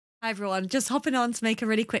Hi everyone, just hopping on to make a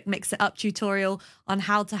really quick mix it up tutorial on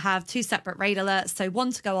how to have two separate raid alerts. So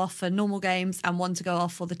one to go off for normal games and one to go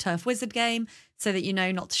off for the Turf Wizard game so that you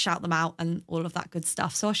know not to shout them out and all of that good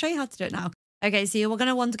stuff. So I'll show you how to do it now. Okay, so you're going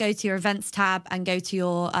to want to go to your events tab and go to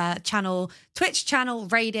your Twitch channel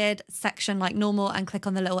raided section like normal and click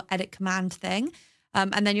on the little edit command thing.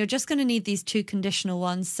 And then you're just going to need these two conditional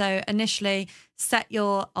ones. So initially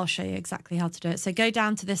I'll show you exactly how to do it. So go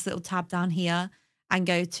down to this little tab down here and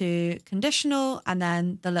go to conditional and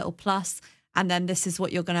then the little plus. And then this is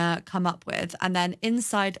what you're going to come up with. And then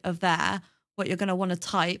inside of there, what you're going to want to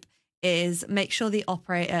type is make sure the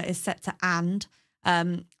operator is set to and.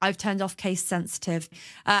 I've turned off case sensitive.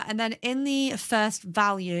 And then in the first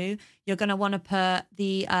value, you're going to want to put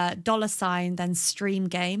the $, then stream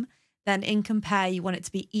game. Then in compare, you want it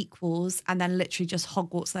to be equals and then literally just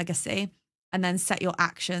Hogwarts Legacy and then set your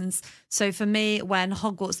actions. So for me, when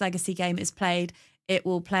Hogwarts Legacy game is played, it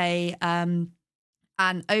will play an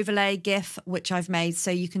overlay GIF, which I've made. So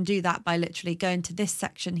you can do that by literally going to this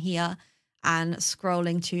section here and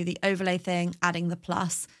scrolling to the overlay thing, adding the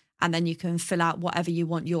plus, and then you can fill out whatever you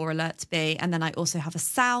want your alert to be. And then I also have a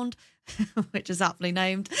sound, which is aptly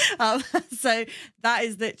named. So that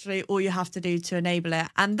is literally all you have to do to enable it.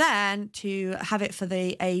 And then to have it for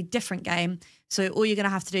a different game. So all you're going to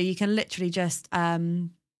have to do, you can literally just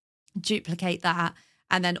duplicate that.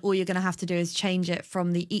 And then all you're going to have to do is change it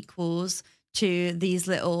from the equals to these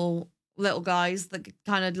little guys that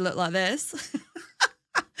kind of look like this.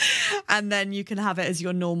 And then you can have it as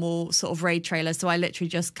your normal sort of raid trailer. So I literally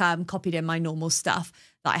just copied in my normal stuff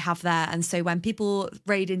that I have there. And so when people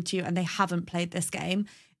raid into you and they haven't played this game,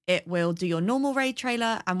 it will do your normal raid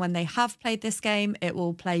trailer. And when they have played this game, it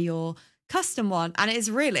will play your custom one. And it is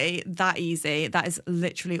really that easy. That is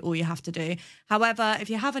literally all you have to do. However, if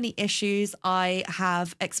you have any issues, I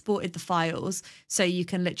have exported the files so you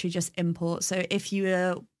can literally just import. So if you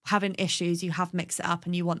are having issues, you have MixItUp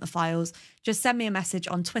and you want the files, just send me a message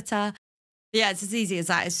on Twitter. Yeah, it's as easy as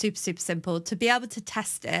that. It's super, super simple. To be able to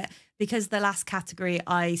test it, because the last category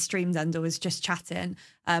I streamed under was just chatting,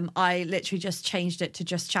 I literally just changed it to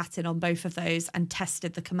just chatting on both of those and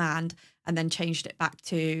tested the command and then changed it back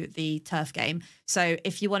to the turf game. So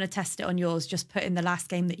if you want to test it on yours, just put in the last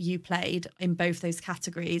game that you played in both those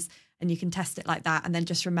categories and you can test it like that. And then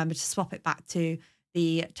just remember to swap it back to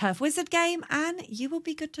the Turf Wizard game and you will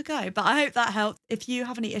be good to go. But I hope that helped. If you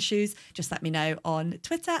have any issues, just let me know on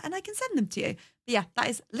Twitter and I can send them to you. But yeah, that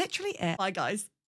is literally it. Bye, guys.